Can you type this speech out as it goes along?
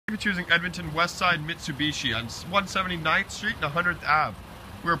choosing Edmonton Westside Mitsubishi on 179th Street and 100th Ave.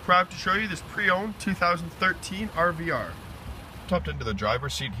 We're proud to show you this pre-owned 2013 RVR. Tucked into the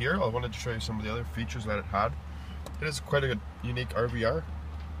driver's seat here, I wanted to show you some of the other features that it had. It is quite a unique RVR.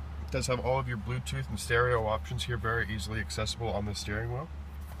 It does have all of your Bluetooth and stereo options here, very easily accessible on the steering wheel.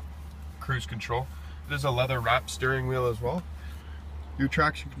 Cruise control. It is a leather wrapped steering wheel as well. Your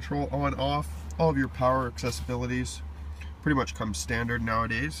traction control on, off, all of your power accessibilities. Pretty much comes standard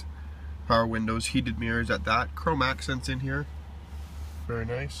nowadays. Power windows, heated mirrors at that. Chrome accents in here. Very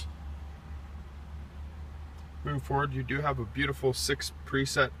nice. Moving forward, you do have a beautiful 6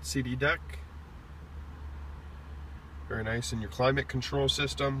 preset CD deck. Very nice. And your climate control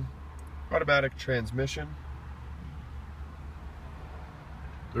system. Automatic transmission.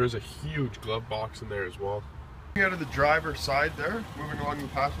 There is a huge glove box in there as well. Out of the driver's side there, moving along the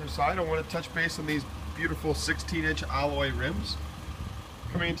passenger side, I want to touch base on these beautiful 16-inch alloy rims.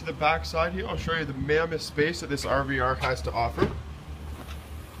 Coming into the back side here, I'll show you the mammoth space that this RVR has to offer.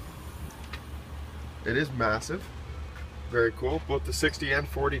 It is massive. Very cool. Both the 60 and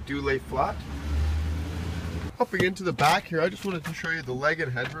 40 do lay flat. Hopping into the back here, I just wanted to show you the leg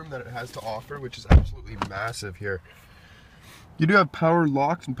and headroom that it has to offer, which is absolutely massive here. You do have power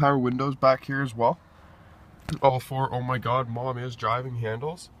locks and power windows back here as well. All 4, oh my god, mom is driving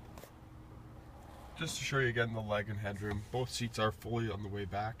handles. Just to show you again the leg and headroom. Both seats are fully on the way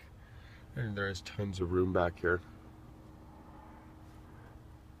back. And there is tons of room back here.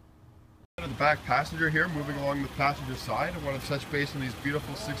 The back passenger here, moving along the passenger side, I want to touch base on these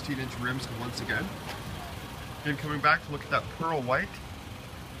beautiful 16-inch rims once again. Again, coming back to look at that pearl white.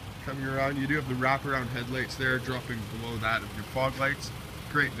 Coming around, you do have the wraparound headlights there, dropping below that of your fog lights.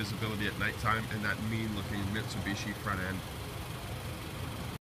 Great visibility at nighttime, and that mean looking Mitsubishi front end.